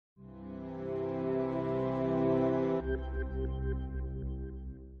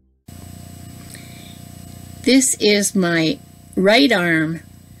This is my right arm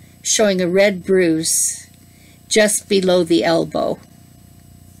showing a red bruise just below the elbow.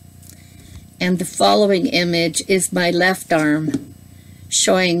 And the following image is my left arm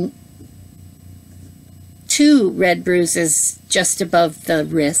showing 2 red bruises just above the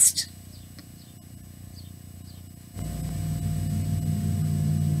wrist.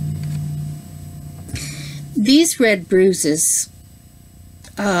 These red bruises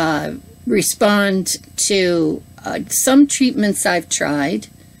respond to some treatments I've tried.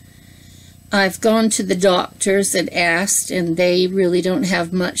 I've gone to the doctors and asked, and they really don't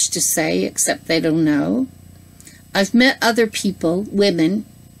have much to say except they don't know. I've met other people, women,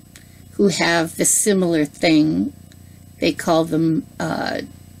 who have the similar thing. They call them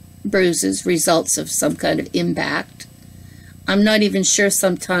bruises, results of some kind of impact. I'm not even sure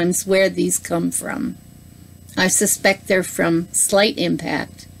sometimes where these come from. I suspect they're from slight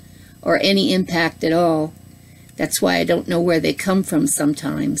impact or any impact at all. That's why I don't know where they come from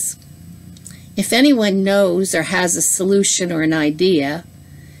sometimes. If anyone knows or has a solution or an idea,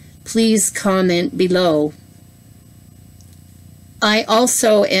 please comment below. I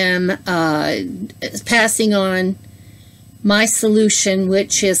also am passing on my solution,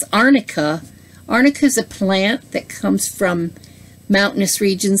 which is arnica. Arnica is a plant that comes from mountainous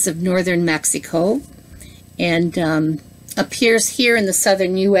regions of northern Mexico and appears here in the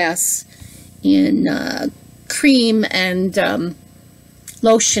southern U.S. in cream and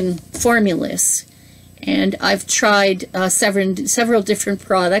lotion formulas. And I've tried several different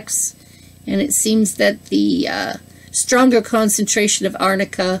products, and it seems that the stronger concentration of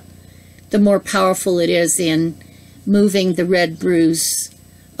arnica, the more powerful it is in moving the red bruise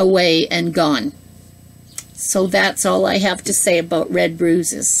away and gone. So that's all I have to say about red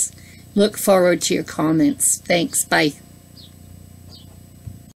bruises. Look forward to your comments. Thanks. Bye.